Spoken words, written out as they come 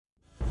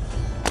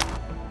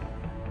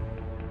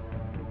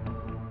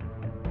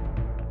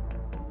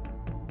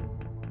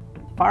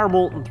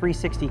Firebolt and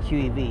 360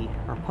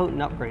 QEV are potent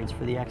upgrades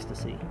for the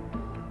eXTCy.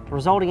 The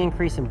resulting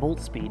increase in bolt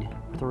speed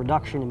with a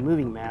reduction in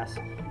moving mass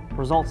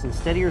results in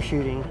steadier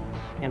shooting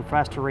and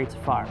faster rates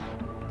of fire.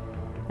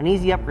 An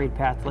easy upgrade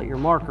path to let your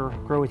marker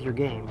grow with your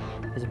game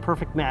is a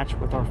perfect match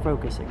with our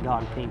focus at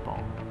GOG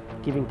Paintball,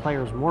 giving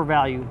players more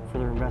value for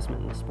their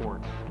investment in the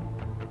sport.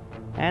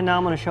 And now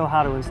I'm going to show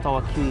how to install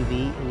a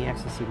QEV in the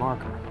eXTCy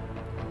marker.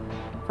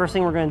 First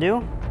thing we're going to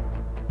do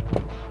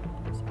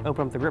is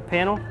open up the grip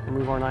panel,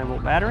 remove our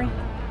 9-volt battery,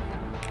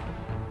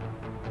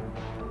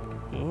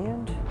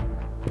 and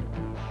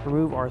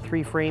remove our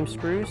 3 frame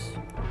screws,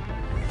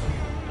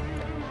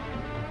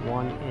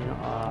 one in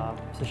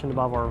positioned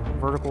above our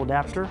vertical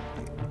adapter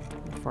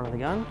in front of the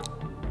gun,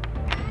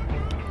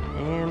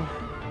 and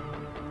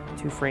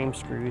 2 frame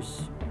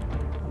screws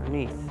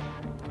underneath.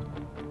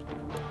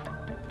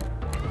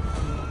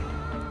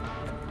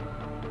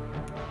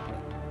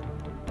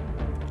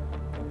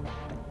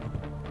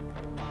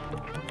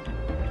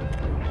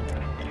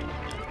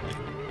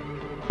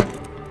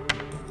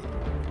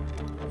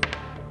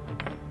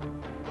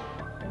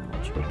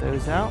 Get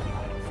those out,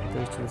 set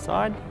those to the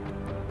side.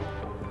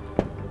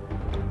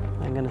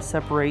 I'm going to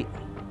separate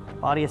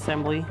body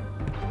assembly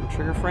from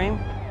trigger frame,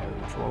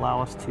 which will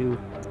allow us to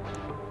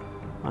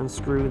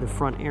unscrew the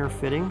front air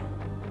fitting.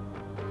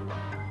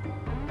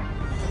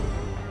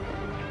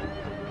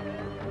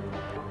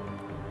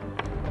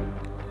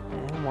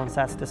 And once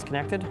that's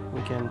disconnected,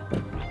 we can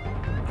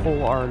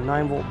pull our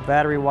 9-volt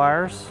battery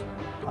wires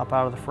up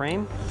out of the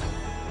frame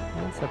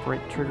and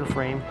separate the trigger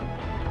frame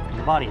from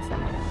the body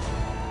assembly.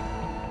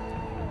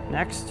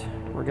 Next,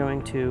 we're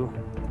going to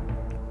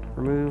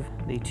remove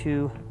the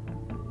 2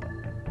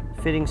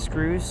 fitting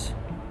screws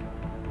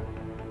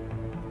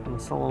in the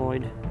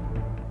solenoid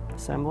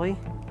assembly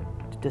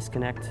to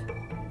disconnect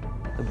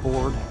the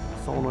board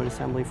solenoid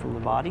assembly from the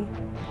body.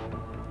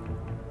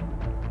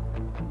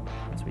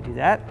 Once we do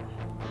that,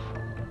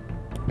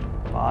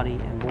 body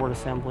and board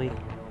assembly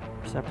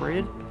are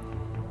separated.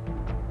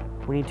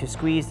 We need to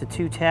squeeze the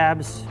 2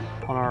 tabs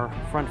on our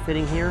front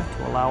fitting here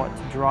to allow it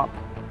to drop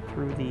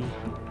through the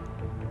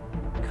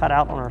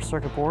cutout on our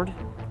circuit board,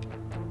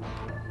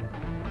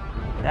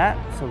 like that,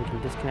 so we can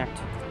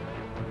disconnect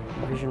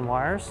the vision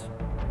wires.